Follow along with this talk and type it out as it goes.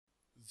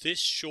This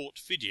short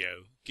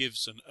video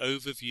gives an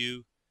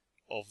overview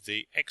of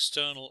the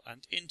external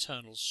and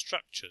internal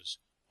structures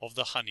of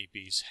the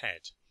honeybee's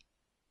head.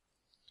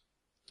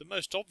 The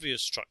most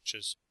obvious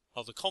structures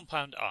are the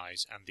compound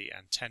eyes and the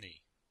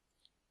antennae.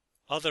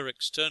 Other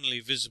externally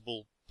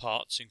visible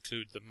parts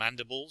include the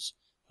mandibles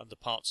and the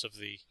parts of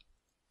the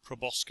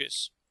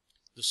proboscis,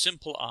 the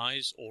simple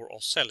eyes or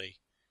ocelli,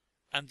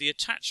 and the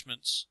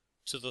attachments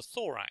to the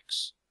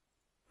thorax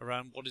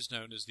around what is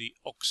known as the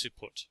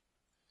occiput.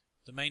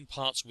 The main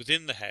parts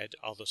within the head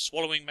are the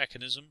swallowing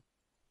mechanism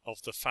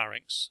of the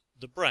pharynx,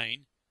 the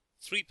brain,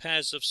 3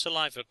 pairs of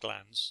saliva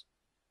glands,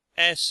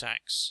 air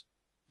sacs,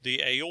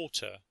 the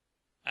aorta,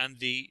 and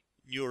the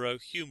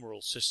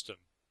neurohumoral system,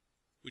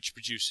 which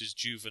produces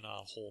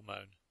juvenile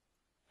hormone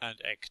and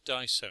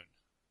ecdysone.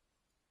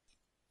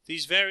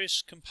 These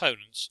various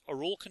components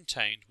are all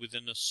contained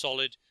within a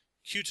solid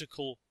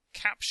cuticle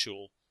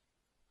capsule,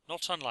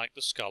 not unlike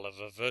the skull of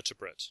a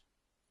vertebrate.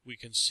 We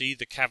can see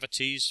the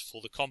cavities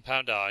for the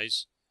compound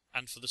eyes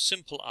and for the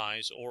simple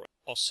eyes or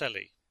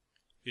ocelli.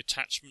 The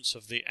attachments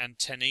of the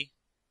antennae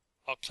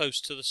are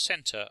close to the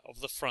centre of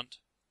the front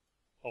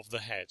of the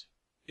head.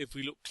 If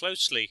we look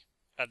closely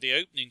at the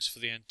openings for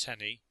the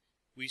antennae,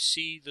 we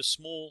see the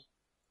small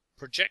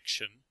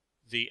projection,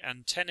 the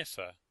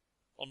antennifer,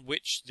 on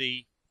which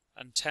the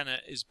antenna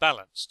is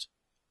balanced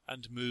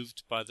and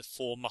moved by the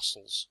 4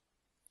 muscles,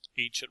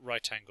 each at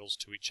right angles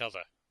to each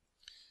other.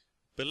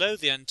 Below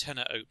the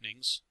antenna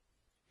openings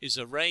is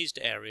a raised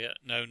area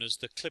known as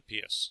the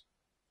clypeus.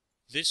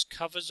 This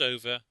covers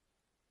over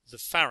the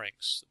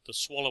pharynx, the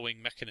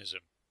swallowing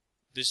mechanism.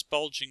 This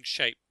bulging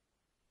shape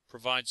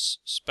provides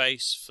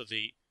space for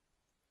the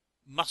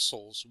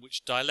muscles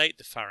which dilate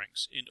the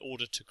pharynx in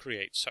order to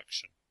create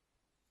suction.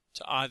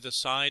 To either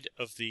side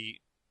of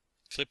the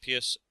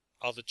clypeus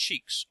are the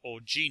cheeks or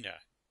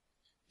gena.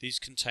 These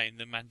contain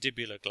the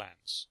mandibular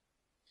glands.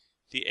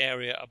 The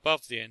area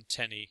above the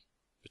antennae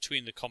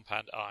between the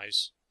compound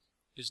eyes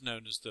is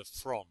known as the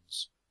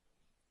frons.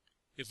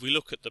 If we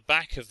look at the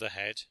back of the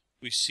head,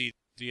 we see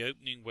the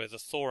opening where the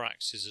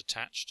thorax is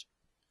attached.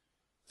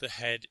 The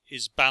head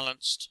is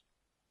balanced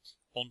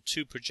on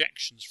 2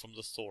 projections from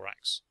the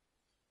thorax,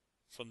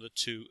 from the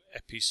 2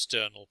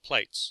 episternal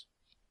plates.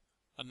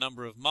 A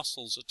number of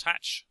muscles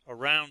attach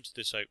around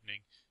this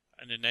opening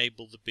and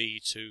enable the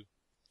bee to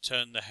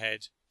turn the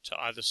head to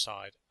either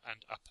side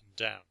and up and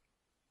down.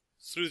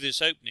 Through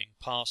this opening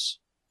pass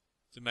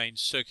the main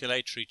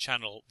circulatory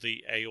channel,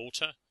 the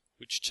aorta,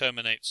 which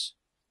terminates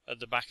at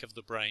the back of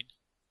the brain,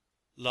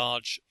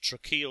 large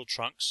tracheal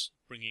trunks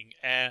bringing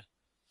air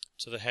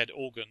to the head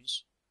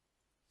organs,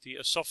 the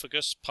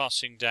esophagus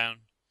passing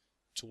down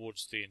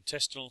towards the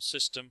intestinal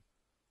system,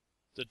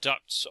 the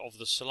ducts of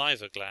the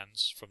saliva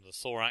glands from the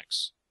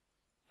thorax,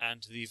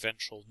 and the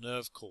ventral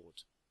nerve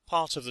cord,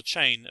 part of the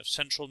chain of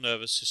central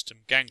nervous system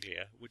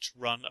ganglia which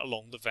run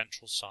along the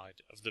ventral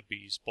side of the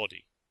bee's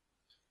body.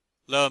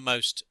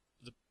 Lowermost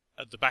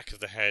at the back of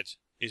the head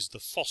is the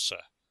fossa.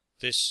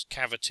 This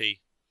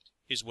cavity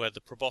is where the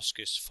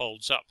proboscis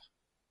folds up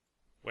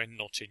when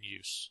not in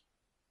use.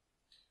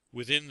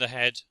 Within the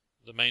head,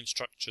 the main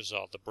structures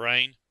are the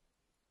brain,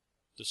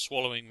 the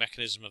swallowing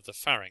mechanism of the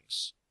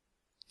pharynx,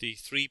 the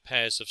 3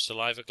 pairs of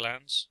saliva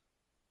glands,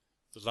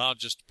 the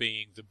largest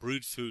being the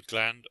brood food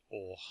gland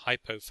or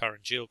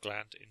hypopharyngeal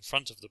gland in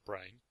front of the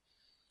brain,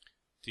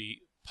 the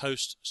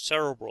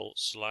post-cerebral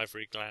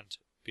salivary gland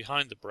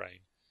behind the brain,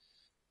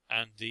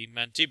 and the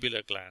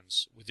mandibular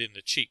glands within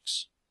the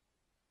cheeks.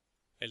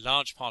 A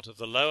large part of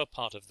the lower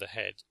part of the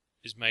head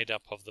is made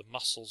up of the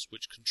muscles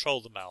which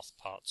control the mouth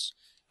parts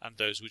and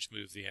those which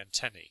move the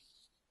antennae.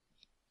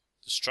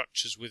 The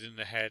structures within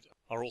the head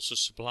are also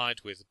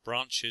supplied with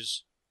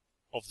branches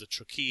of the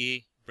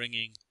tracheae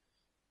bringing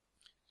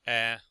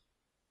air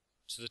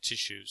to the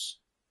tissues,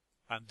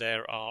 and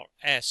there are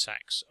air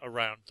sacs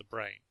around the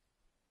brain.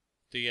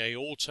 The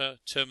aorta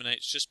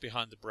terminates just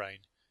behind the brain,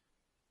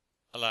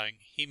 allowing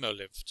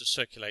hemolymph to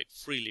circulate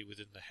freely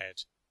within the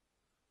head,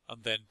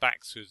 and then back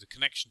through the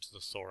connection to the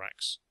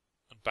thorax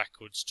and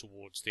backwards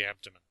towards the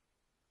abdomen.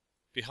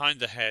 Behind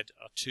the head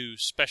are 2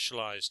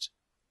 specialized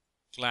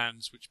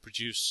glands which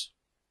produce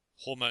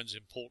hormones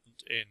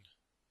important in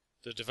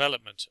the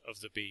development of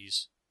the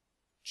bees,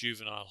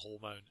 juvenile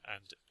hormone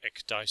and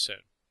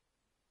ecdysone.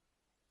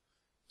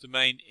 The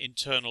main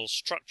internal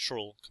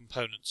structural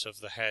components of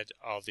the head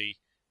are the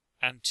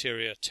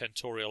anterior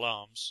tentorial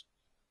arms.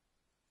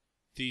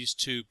 These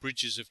 2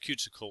 bridges of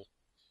cuticle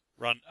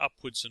run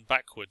upwards and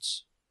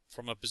backwards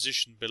from a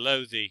position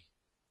below the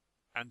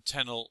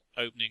antennal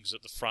openings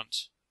at the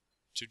front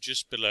to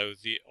just below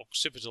the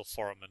occipital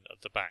foramen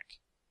at the back.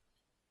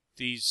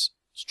 These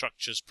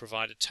structures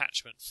provide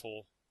attachment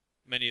for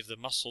many of the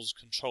muscles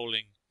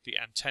controlling the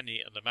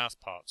antennae and the mouth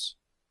parts,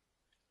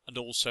 and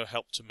also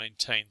help to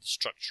maintain the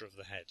structure of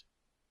the head.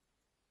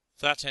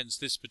 That ends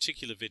this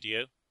particular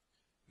video.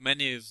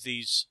 Many of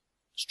these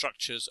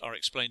structures are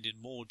explained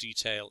in more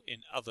detail in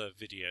other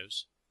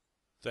videos.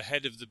 The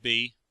head of the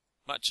bee,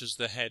 much as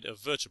the head of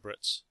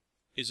vertebrates,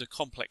 is a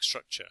complex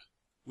structure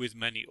with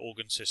many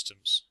organ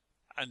systems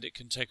and it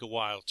can take a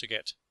while to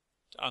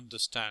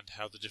understand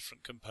how the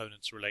different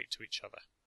components relate to each other.